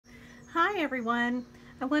Hi everyone.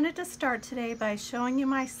 I wanted to start today by showing you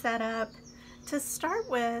my setup. To start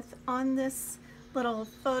with, on this little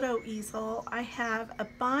photo easel, I have a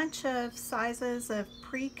bunch of sizes of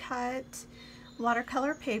pre-cut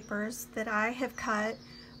watercolor papers that I have cut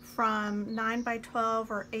from 9 by 12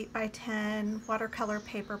 or 8 by 10 watercolor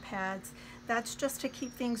paper pads. That's just to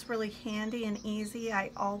keep things really handy and easy.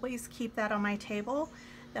 I always keep that on my table.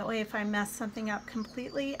 That way if I mess something up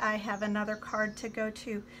completely, I have another card to go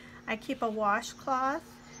to. I keep a washcloth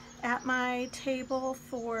at my table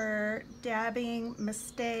for dabbing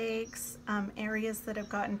mistakes, areas that have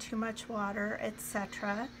gotten too much water,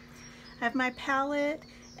 etc. I have my palette,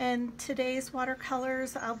 and today's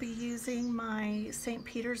watercolors I'll be using my St.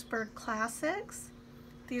 Petersburg Classics.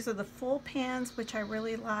 These are the full pans, which I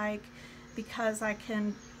really like because I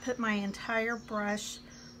can put my entire brush,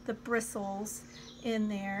 the bristles, in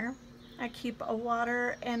there. I keep a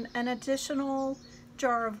water and an additional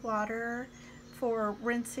jar of water for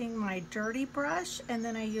rinsing my dirty brush, and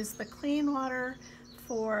then I use the clean water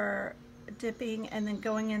for dipping and then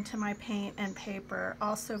going into my paint and paper,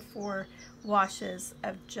 also for washes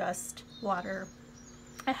of just water.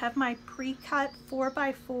 I have my pre-cut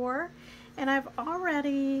 4x4, and I've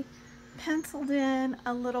already penciled in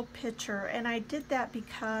a little picture, and I did that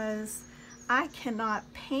because I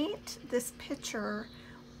cannot paint this picture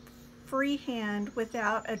freehand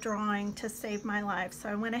without a drawing to save my life. So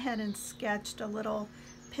I went ahead and sketched a little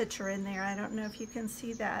picture in there. I don't know if you can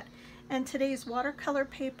see that. And today's watercolor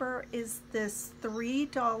paper is this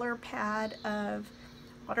 $3 pad of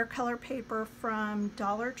watercolor paper from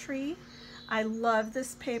Dollar Tree. I love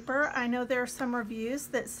this paper. I know there are some reviews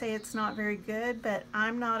that say it's not very good, but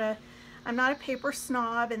I'm not a paper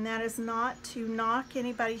snob, and that is not to knock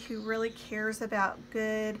anybody who really cares about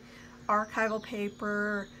good archival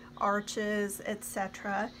paper, arches,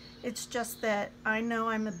 etc. It's just that I know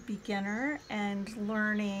I'm a beginner and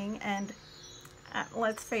learning, and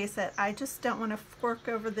let's face it, I just don't want to fork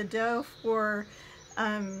over the dough for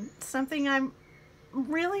something I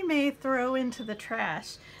really may throw into the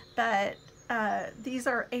trash. But these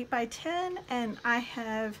are 8 by 10, and I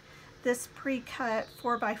have this pre-cut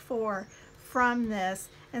 4x4 from this.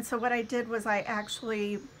 And so what I did was I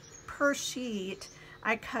actually, per sheet,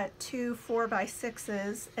 I cut 2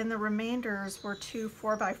 4x6s, and the remainders were 2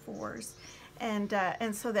 4x4s.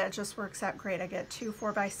 And so that just works out great. I get 2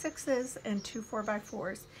 4x6s and 2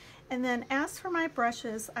 4x4s. And then as for my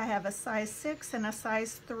brushes, I have a size 6 and a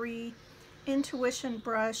size 3 Intuition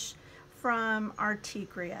brush from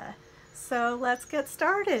Artigria. So let's get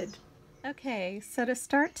started. Okay, so to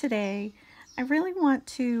start today, I really want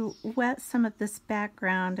to wet some of this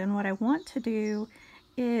background, and what I want to do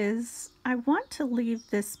is I want to leave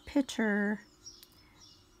this picture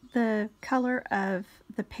the color of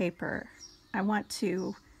the paper. I want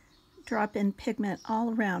to drop in pigment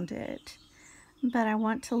all around it, but I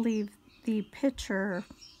want to leave the picture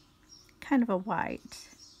kind of a white.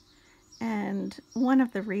 And one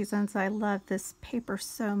of the reasons I love this paper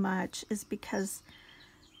so much is because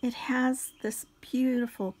it has this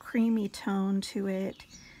beautiful creamy tone to it.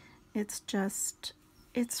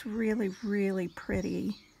 It's really, really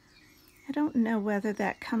pretty. I don't know whether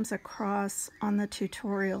that comes across on the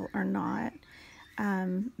tutorial or not,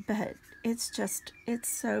 but it's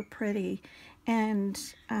so pretty. And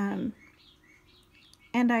I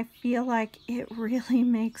feel like it really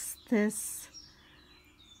makes this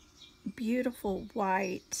beautiful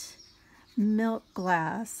white milk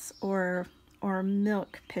glass or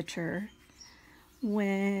milk pitcher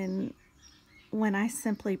when I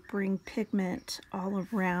simply bring pigment all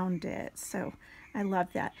around it. So I love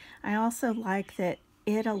that. I also like that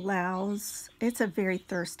it's a very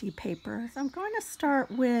thirsty paper. So I'm going to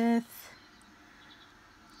start with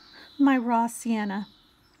my raw sienna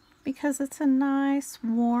because it's a nice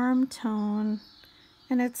warm tone,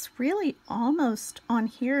 and it's really almost, on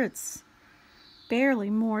here it's barely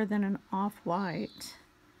more than an off-white,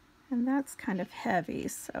 and that's kind of heavy.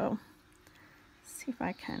 So let's see if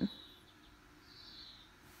I can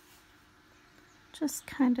just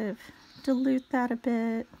kind of dilute that a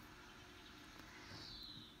bit.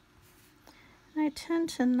 And I tend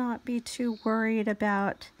to not be too worried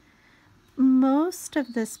about most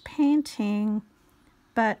of this painting,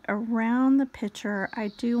 but around the picture I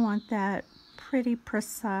do want that pretty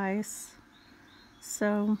precise.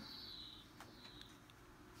 So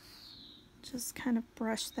just kind of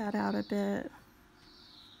brush that out a bit.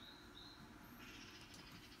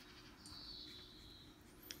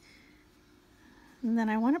 And then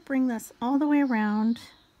I want to bring this all the way around.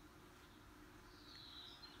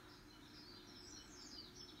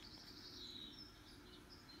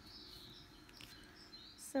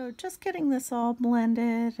 So So just getting this all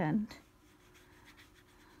blended, and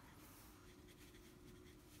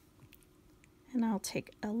I'll take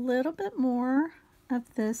a little bit more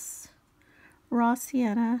of this raw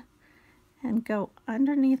sienna and go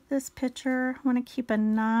underneath this picture. I want to keep a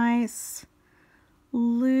nice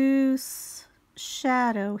loose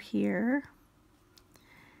shadow here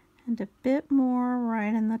and a bit more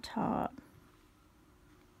right in the top.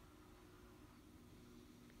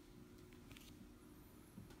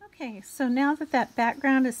 Okay, so now that that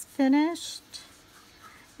background is finished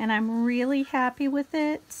and I'm really happy with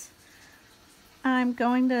it, I'm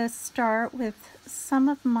going to start with some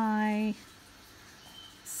of my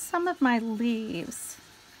leaves.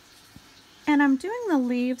 And I'm doing the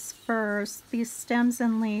leaves first, these stems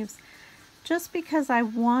and leaves, just because I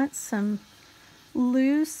want some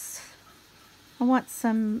loose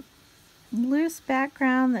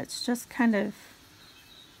background that's just kind of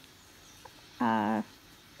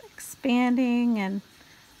expanding and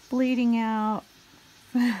bleeding out.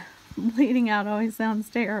 Bleeding out always sounds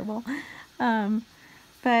terrible.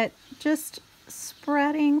 But just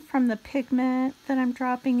spreading from the pigment that I'm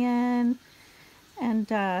dropping in, and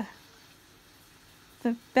the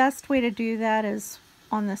best way to do that is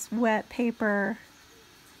on this wet paper.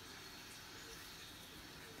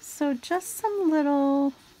 So just some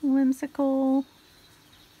little whimsical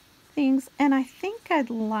things, and I think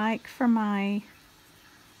I'd like for my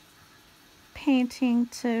painting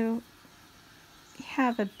to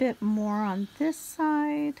have a bit more on this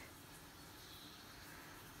side.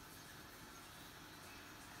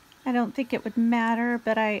 I don't think it would matter,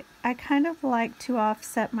 but I kind of like to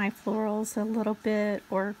offset my florals a little bit,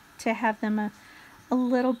 or to have them a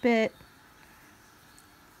little bit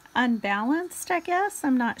unbalanced, I guess.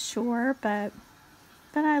 I'm not sure, but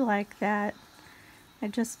I like that. I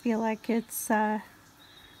just feel like it's a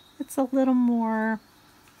little more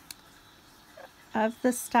of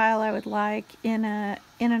the style I would like in an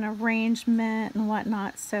arrangement and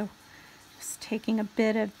whatnot. So just taking a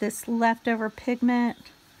bit of this leftover pigment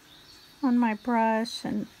on my brush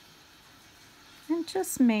and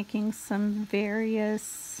just making some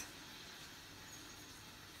various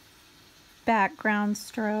background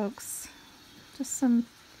strokes. Just some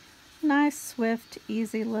nice, swift,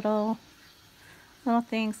 easy little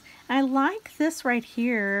things. I like this right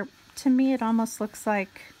here. To me, it almost looks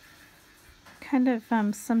like kind of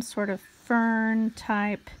some sort of fern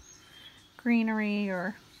type greenery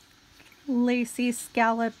or lacy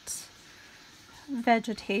scalloped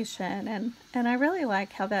vegetation, and I really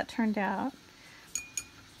like how that turned out.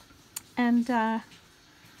 And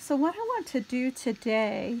so what I want to do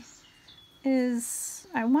today is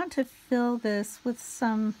I want to fill this with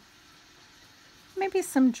maybe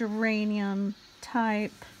some geranium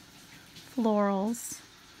type florals.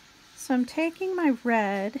 So I'm taking my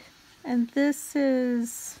red, and this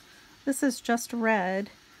is just red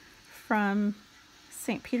from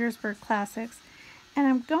St. Petersburg Classics, and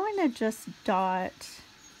I'm going to just dot.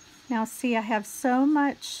 Now see, I have so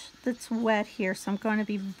much that's wet here, so I'm going to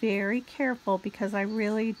be very careful because I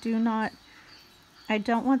really I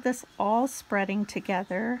don't want this all spreading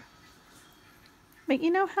together. But you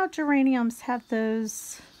know how geraniums have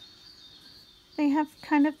those, they have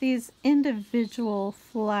kind of these individual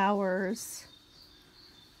flowers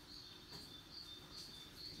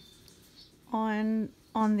on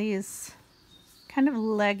these kind of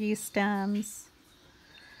leggy stems.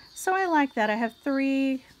 So I like that. I have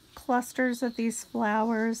 3 clusters of these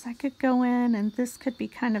flowers. I could go in, and this could be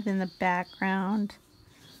kind of in the background.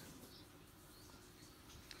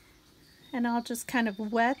 And I'll just kind of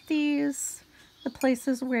wet these, the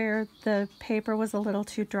places where the paper was a little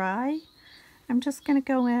too dry. I'm just going to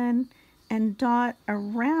go in and dot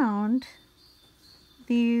around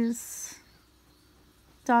these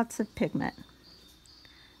dots of pigment.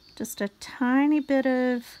 Just a tiny bit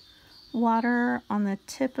of water on the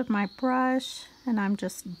tip of my brush, and I'm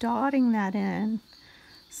just dotting that in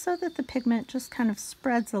so that the pigment just kind of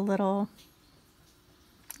spreads a little.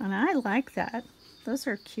 And I like that. Those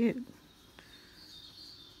are cute.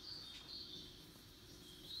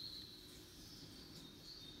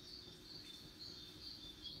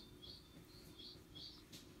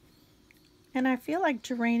 And I feel like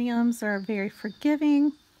geraniums are very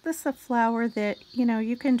forgiving. This is a flower that, you know,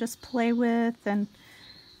 you can just play with,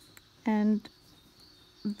 and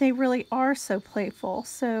they really are so playful.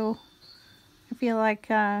 So I feel like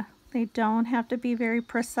they don't have to be very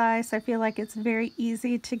precise. I feel like it's very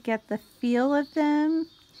easy to get the feel of them.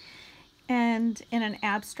 And in an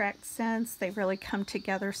abstract sense, they really come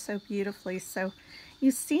together so beautifully. So you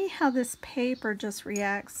see how this paper just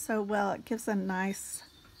reacts so well. It gives a nice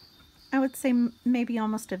I would say maybe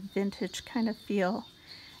almost a vintage kind of feel,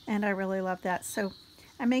 and I really love that. So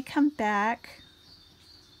I may come back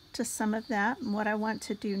to some of that, and what I want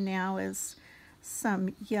to do now is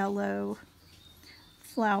some yellow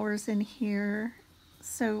flowers in here.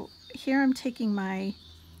 So here I'm taking my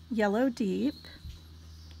yellow deep,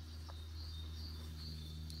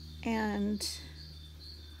 and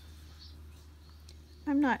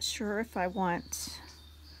I'm not sure if I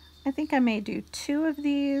think I may do 2 of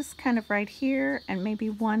these kind of right here and maybe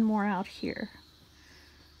 1 more out here.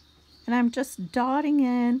 And I'm just dotting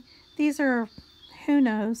in. These are, who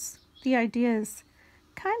knows, the idea is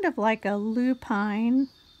kind of like a lupine,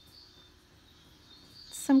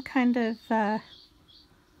 some kind of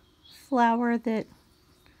flower that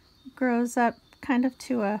grows up kind of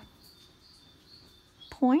to a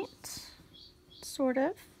point, sort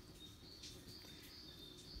of.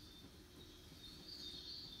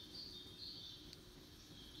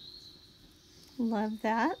 Love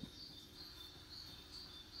that.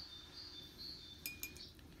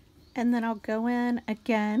 And then I'll go in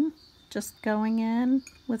again, just going in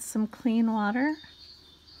with some clean water.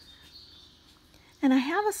 And I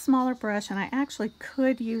have a smaller brush, and I actually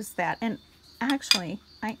could use that. And actually,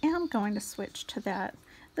 I am going to switch to that.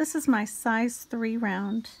 This is my size 3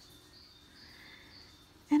 round.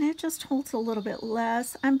 And it just holds a little bit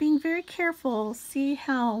less. I'm being very careful. See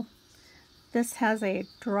how this has a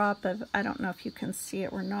drop of, I don't know if you can see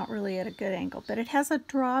it, we're not really at a good angle, but it has a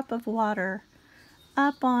drop of water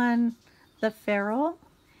up on the ferrule.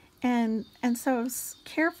 And so I was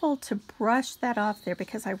careful to brush that off there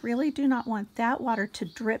because I really do not want that water to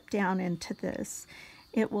drip down into this.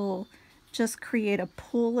 It will just create a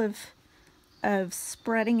pool of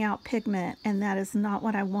spreading out pigment, and that is not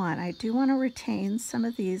what I want. I do want to retain some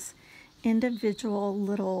of these individual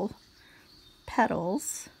little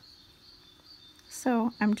petals.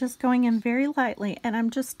 So I'm just going in very lightly, and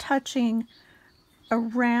I'm just touching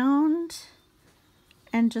around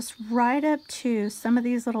and just right up to some of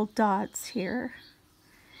these little dots here.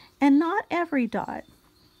 And not every dot,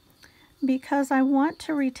 because I want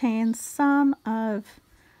to retain some of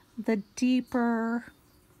the deeper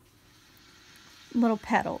little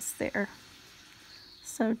petals there.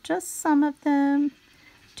 So just some of them.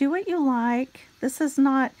 Do what you like. This is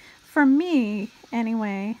not, for me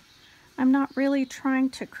anyway, I'm not really trying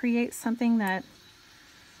to create something that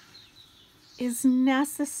is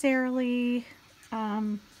necessarily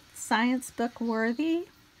science book worthy.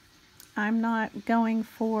 I'm not going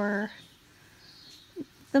for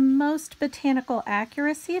the most botanical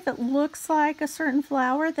accuracy. If it looks like a certain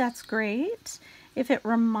flower, that's great. If it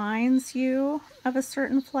reminds you of a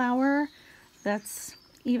certain flower, that's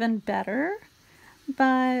even better.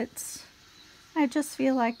 But I just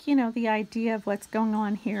feel like, you know, the idea of what's going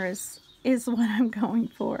on here is what I'm going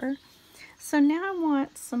for. So now I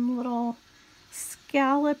want some little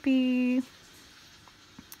scallopy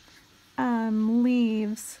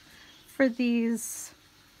leaves for these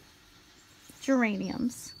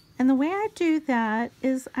geraniums. And the way I do that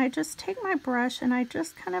is I just take my brush and I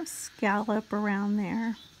just kind of scallop around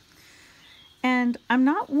there. And I'm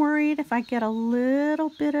not worried if I get a little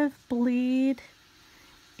bit of bleed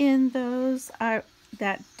in those.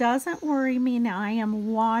 That doesn't worry me now. I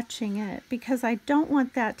am watching it because I don't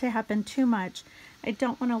want that to happen too much. I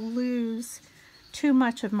don't want to lose too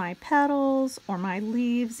much of my petals or my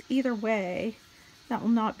leaves. Either way, that will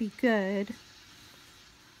not be good.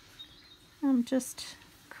 I'm just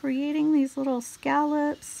creating these little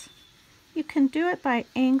scallops. You can do it by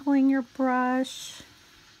angling your brush.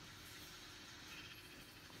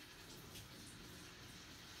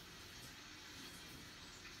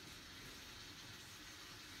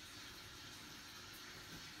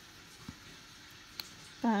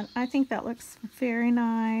 But I think that looks very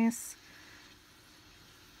nice.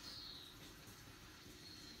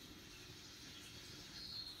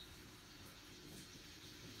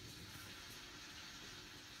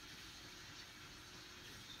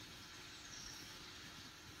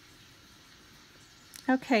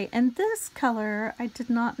 Okay, and this color I did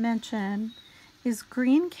not mention is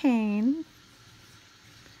green cane.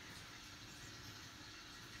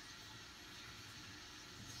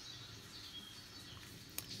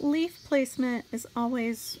 Leaf placement is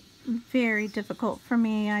always very difficult for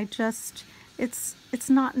me. It's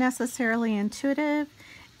not necessarily intuitive,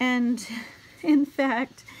 and in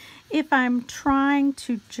fact, if I'm trying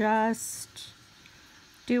to just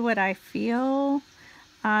do what I feel,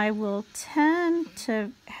 I will tend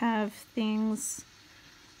to have things,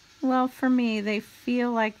 well, for me, they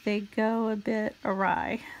feel like they go a bit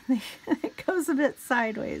awry. It goes a bit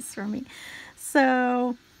sideways for me.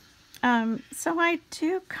 So So I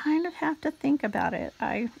do kind of have to think about it.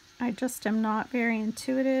 I just am not very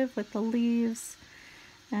intuitive with the leaves,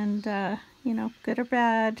 and you know, good or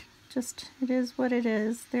bad, just it is what it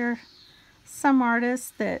is. There are some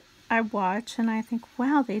artists that I watch and I think,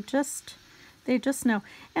 wow, they just know.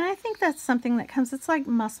 And I think that's something that comes, it's like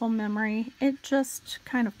muscle memory. It just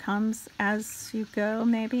kind of comes as you go,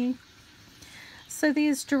 maybe. So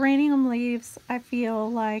these geranium leaves, I feel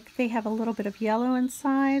like they have a little bit of yellow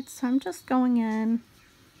inside, so I'm just going in,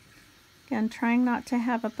 again, trying not to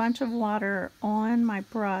have a bunch of water on my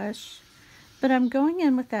brush, but I'm going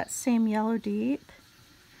in with that same yellow deep,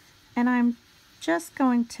 and I'm just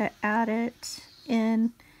going to add it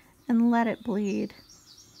in and let it bleed.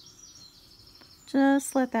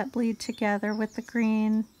 Just let that bleed together with the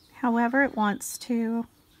green, however it wants to.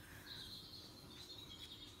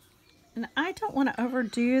 And I don't want to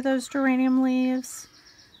overdo those geranium leaves,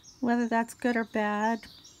 whether that's good or bad.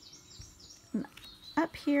 And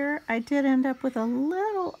up here, I did end up with a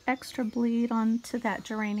little extra bleed onto that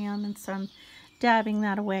geranium, and so I'm dabbing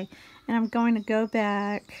that away. And I'm going to go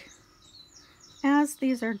back as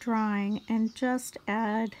these are drying and just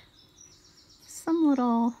add some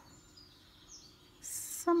little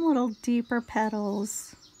deeper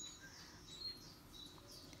petals.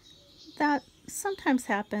 That sometimes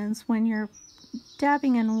happens when you're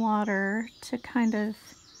dabbing in water to kind of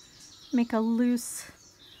make a loose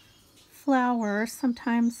flower.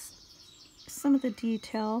 Sometimes some of the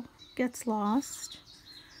detail gets lost,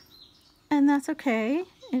 and that's okay.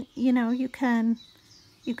 And, you know, you can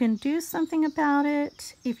do something about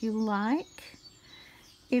it if you like.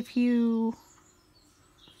 If you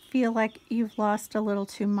feel like you've lost a little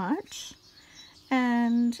too much,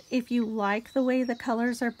 and if you like the way the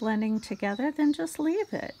colors are blending together, then just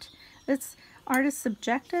leave it. Art is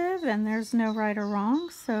subjective and there's no right or wrong,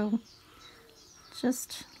 so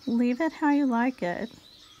just leave it how you like it.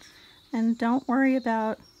 And don't worry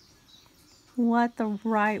about what the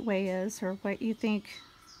right way is or what you think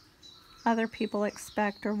other people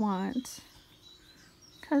expect or want,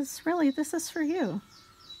 because really this is for you.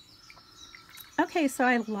 Okay, so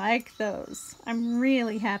I like those. I'm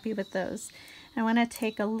really happy with those. I want to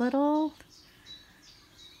take a little,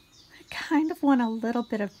 I kind of want a little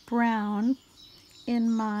bit of brown in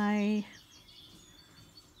my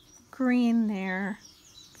green there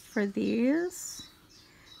for these,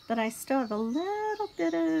 but I still have a little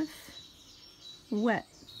bit of wet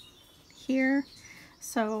here,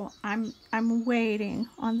 so I'm waiting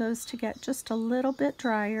on those to get just a little bit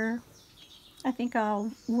drier. I think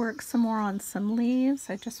I'll work some more on some leaves.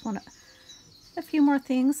 I just want a few more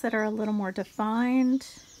things that are a little more defined.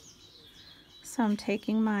 So I'm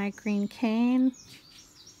taking my green cane.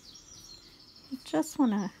 I just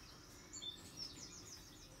want to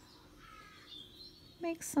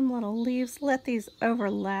make some little leaves, let these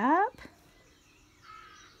overlap.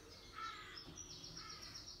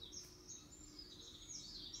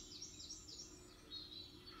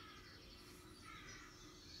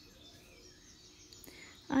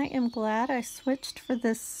 I am glad I switched for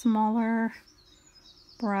this smaller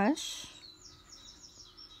brush.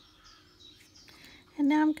 And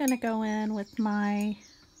now I'm going to go in with my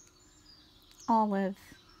olive,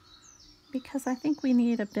 because I think we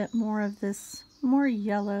need a bit more of this more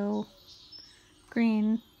yellow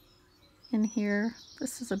green in here.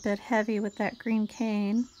 This is a bit heavy with that green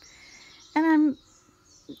cane. And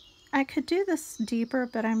I could do this deeper,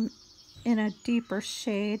 but I'm in a deeper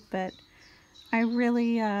shade, but I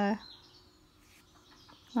really, well,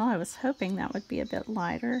 I was hoping that would be a bit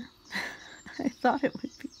lighter. I thought it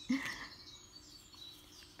would be.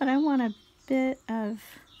 But I want a bit of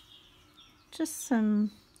just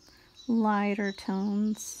some lighter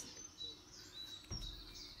tones.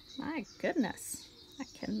 My goodness, I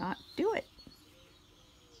cannot do it.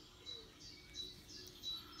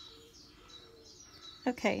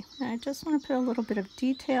 Okay, I just want to put a little bit of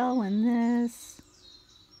detail in this.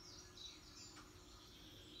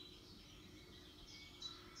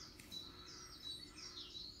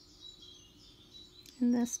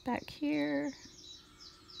 And this back here.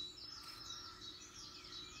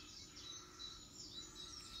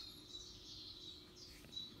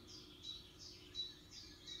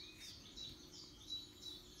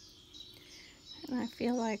 And I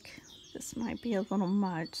feel like this might be a little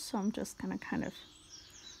much, so I'm just going to kind of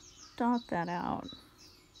dot that out.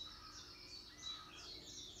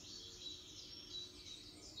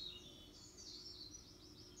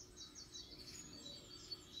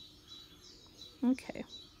 Okay.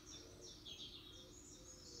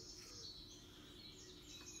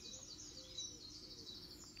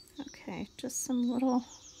 Okay, just some little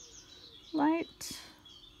light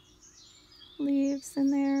leaves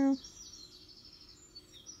in there.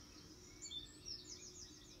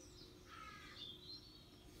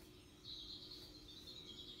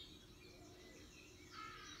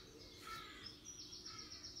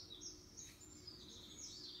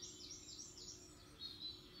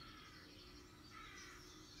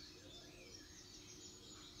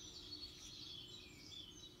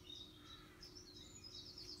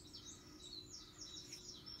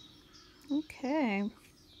 Okay,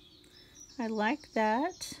 I like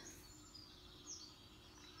that.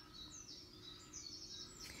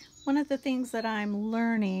 One of the things that I'm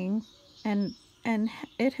learning, and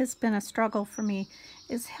it has been a struggle for me,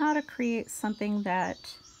 is how to create something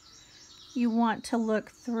that you want to look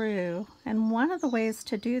through. And one of the ways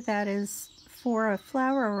to do that is for a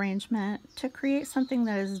flower arrangement to create something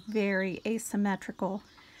that is very asymmetrical.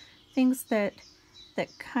 Things that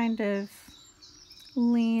kind of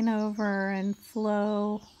lean over and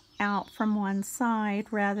flow out from one side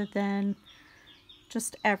rather than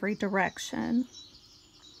just every direction.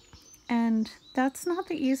 And that's not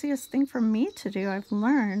the easiest thing for me to do. I've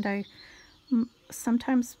learned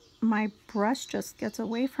sometimes my brush just gets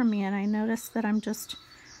away from me, and I notice that I'm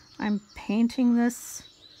painting this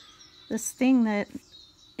thing that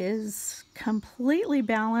is completely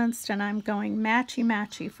balanced, and I'm going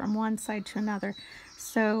matchy-matchy from one side to another.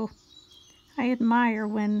 So I admire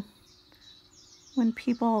when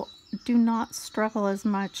people do not struggle as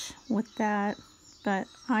much with that, but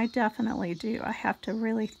I definitely do. I have to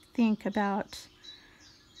really think about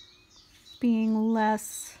being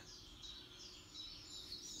less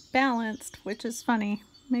balanced, which is funny.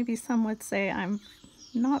 Maybe some would say I'm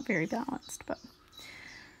not very balanced, but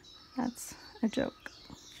that's a joke.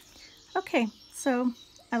 Okay, so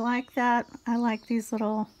I like that. I like these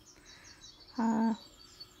little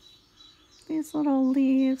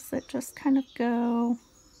leaves that just kind of go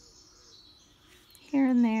here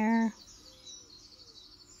and there.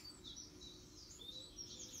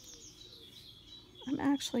 I'm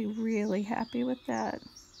actually really happy with that.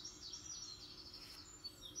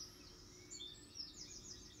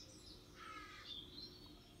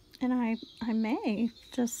 And I may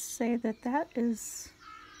just say that that is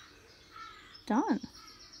done.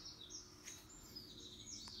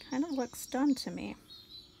 Kind of looks done to me.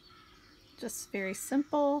 Just very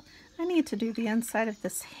simple. I need to do the inside of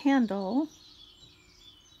this handle.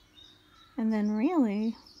 And then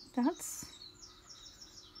really, that's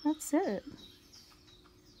it.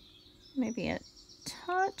 Maybe a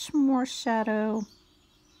touch more shadow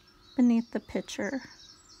beneath the picture.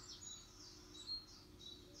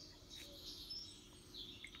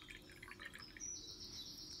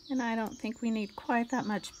 And I don't think we need quite that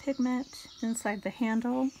much pigment inside the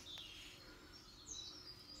handle,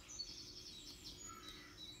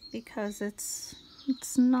 because it's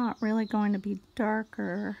not really going to be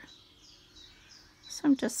darker. So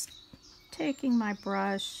I'm just taking my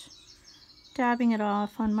brush, dabbing it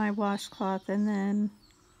off on my washcloth, and then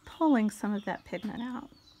pulling some of that pigment out.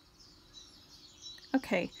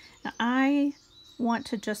 Okay, now I want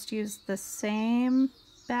to just use the same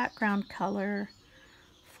background color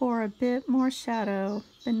for a bit more shadow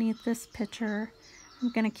beneath this picture.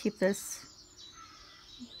 I'm going to keep this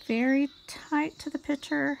very tight to the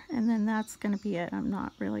picture, and then that's going to be it. I'm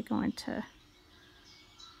not really going to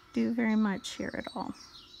do very much here at all.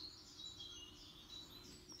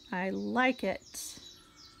 I like it.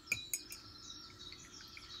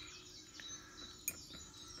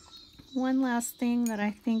 One last thing that I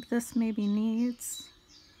think this maybe needs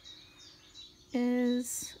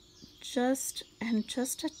is just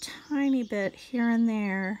a tiny bit here and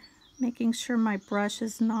there, making sure my brush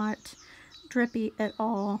is not drippy at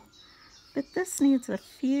all. But this needs a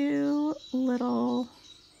few little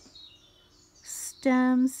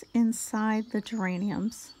stems inside the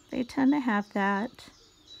geraniums. They tend to have that.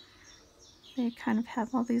 They kind of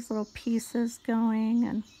have all these little pieces going,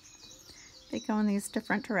 and they go in these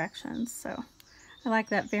different directions. So I like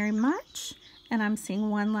that very much. And I'm seeing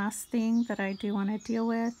one last thing that I do want to deal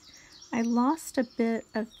with. I lost a bit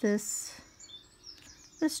of this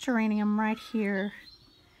geranium right here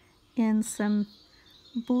in some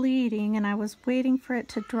bleeding, and I was waiting for it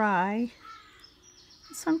to dry.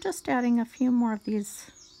 So I'm just adding a few more of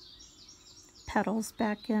these petals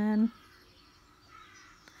back in.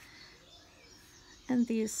 And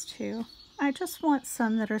these two. I just want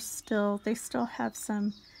some that are they still have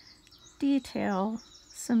some detail,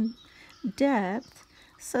 some depth,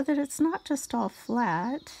 so that it's not just all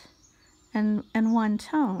flat and one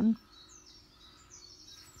tone.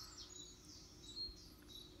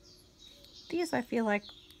 These, I feel like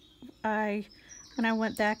when I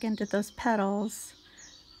went back into those petals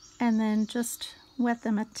and then just wet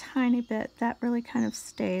them a tiny bit. That really kind of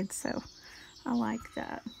stayed, so I like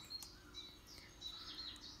that.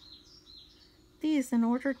 These, in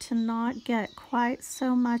order to not get quite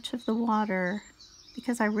so much of the water,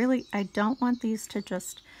 because I don't want these to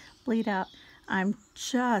just bleed out, I'm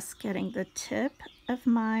just getting the tip of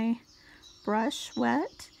my brush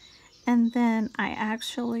wet, and then I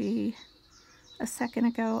actually, a second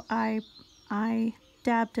ago, I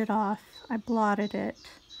dabbed it off. I blotted it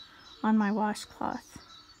on my washcloth.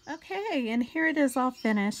 Okay, and here it is all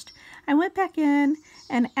finished. I went back in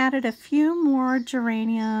and added a few more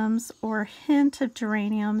geraniums, or hint of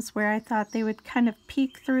geraniums, where I thought they would kind of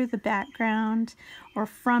peek through the background or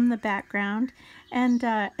from the background. And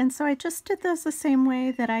so I just did those the same way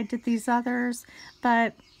that I did these others,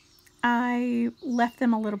 but I left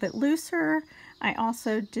them a little bit looser. I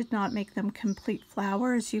also did not make them complete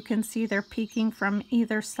flowers. You can see they're peeking from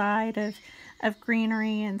either side of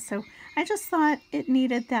greenery, and so I just thought it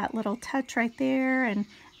needed that little touch right there, and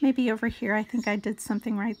maybe over here I think I did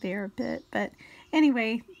something right there a bit. But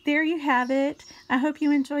anyway, there you have it. I hope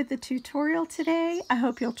you enjoyed the tutorial today. I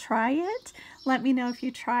hope you'll try it. Let me know if you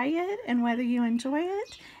try it and whether you enjoy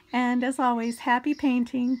it. And as always, happy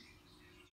painting.